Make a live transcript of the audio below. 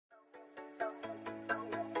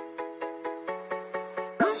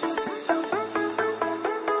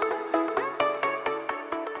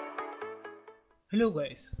Hello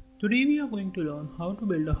guys, today we are going to learn how to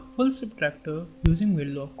build a full subtractor using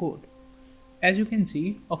Verilog code. As you can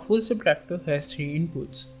see, a full subtractor has 3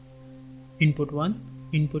 inputs. Input 1,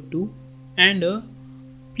 input 2 and a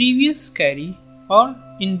previous carry, or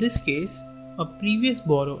in this case, a previous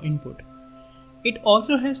borrow input. It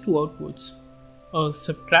also has 2 outputs, a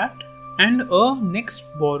subtract and a next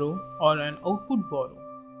borrow or an output borrow.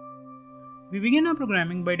 We begin our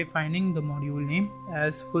programming by defining the module name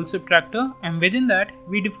as full subtractor, and within that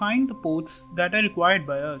we define the ports that are required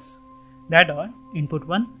by us, that are input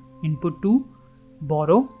 1, input 2,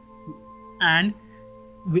 borrow, and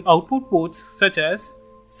output ports such as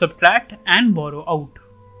subtract and borrow out.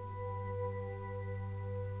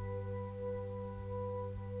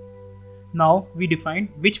 Now we define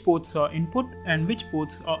which ports are input and which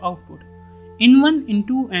ports are output. In1,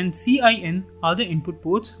 in2 and cin are the input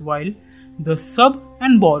ports, while the sub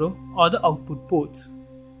and borrow are the output ports.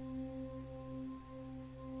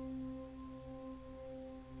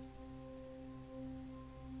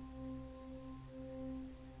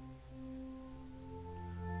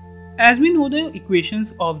 As we know the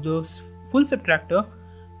equations of the full subtractor,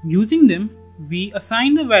 using them we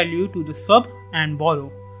assign the value to the sub and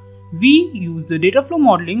borrow. We use the data flow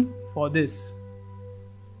modeling for this.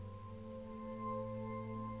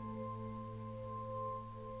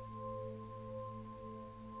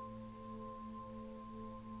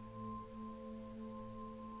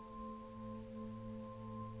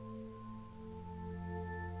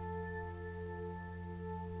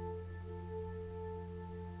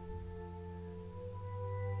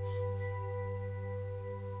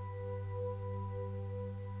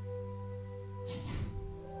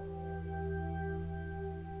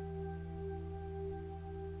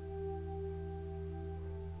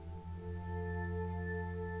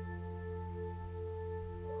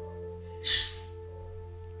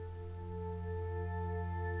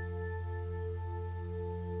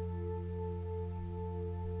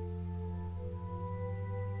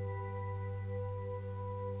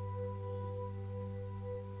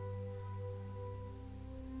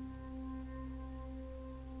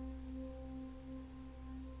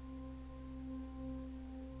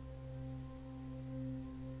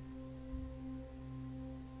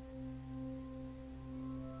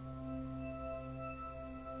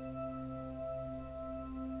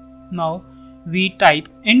 Now we type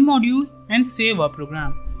end module and save our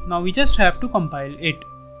program. Now we just have to compile it.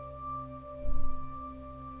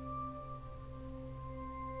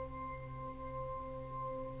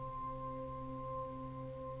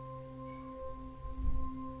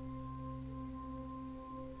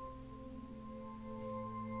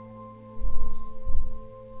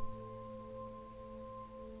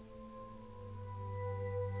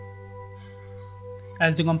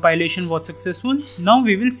 As the compilation was successful, now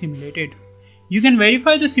we will simulate it. You can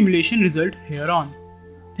verify the simulation result here on.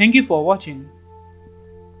 Thank you for watching.